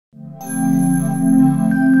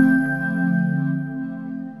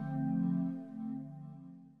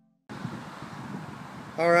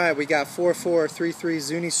Alright, we got 4433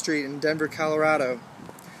 Zuni Street in Denver, Colorado.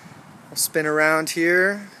 I'll spin around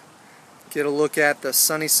here, get a look at the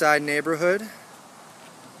Sunnyside neighborhood,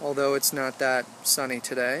 although it's not that sunny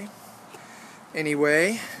today.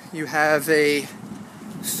 Anyway, you have a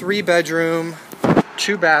 3-bedroom,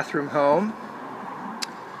 2-bathroom home.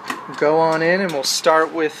 Go on in and we'll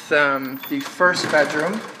start with the first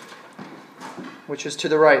bedroom, which is to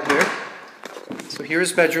the right here. So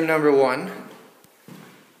here's bedroom number 1.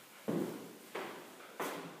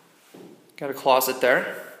 Got a closet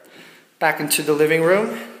there. Back into the living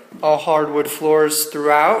room. All hardwood floors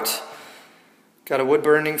throughout. Got a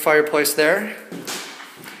wood-burning fireplace there.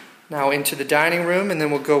 Now into the dining room, and then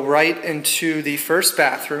we'll go right into the first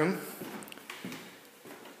bathroom,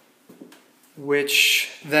 which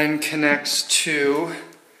then connects to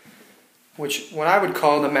what I would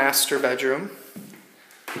call the master bedroom.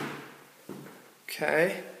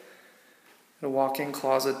 Okay. A walk-in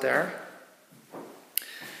closet there.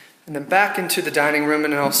 And then back into the dining room,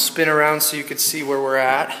 and I'll spin around so you can see where we're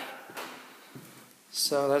at.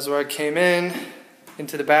 So that's where I came in,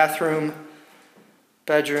 into the bathroom,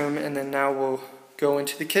 bedroom, and then now we'll go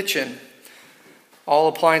into the kitchen. All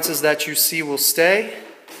appliances that you see will stay.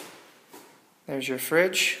 There's your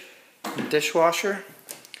fridge, dishwasher.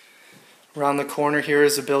 Around the corner here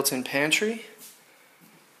is a built-in pantry.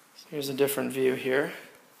 Here's a different view here.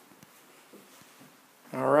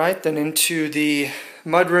 Alright, then into the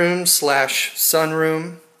mudroom /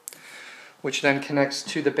 sunroom, which then connects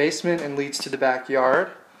to the basement and leads to the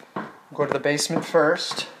backyard. We'll go to the basement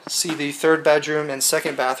first, see the 3rd bedroom and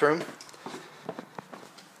 2nd bathroom.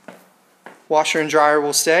 Washer and dryer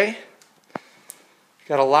will stay.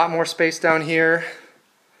 Got a lot more space down here.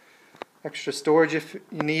 Extra storage if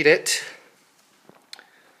you need it.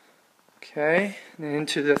 Okay, and then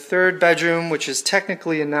into the 3rd bedroom, which is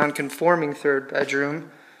technically a non-conforming 3rd bedroom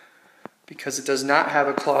because it does not have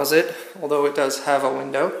a closet, although it does have a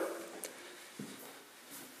window.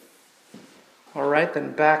 Alright,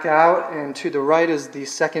 then back out, and to the right is the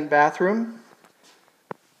 2nd bathroom.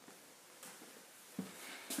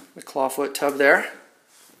 The clawfoot tub there.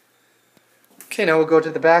 Okay, now we'll go to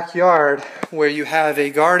the backyard where you have a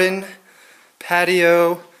garden,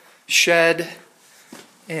 patio, shed,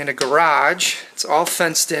 and a garage. It's all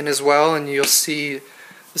fenced in as well, and you'll see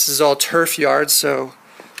this is all turf yard, so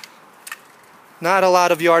not a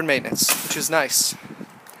lot of yard maintenance, which is nice.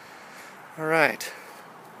 Alright,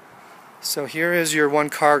 so here is your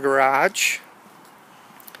 1-car garage.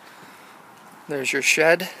 There's your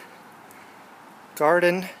shed,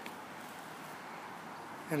 garden,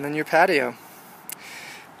 and then your patio.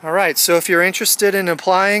 Alright, so if you're interested in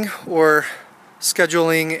applying or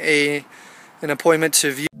scheduling an appointment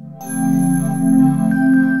to view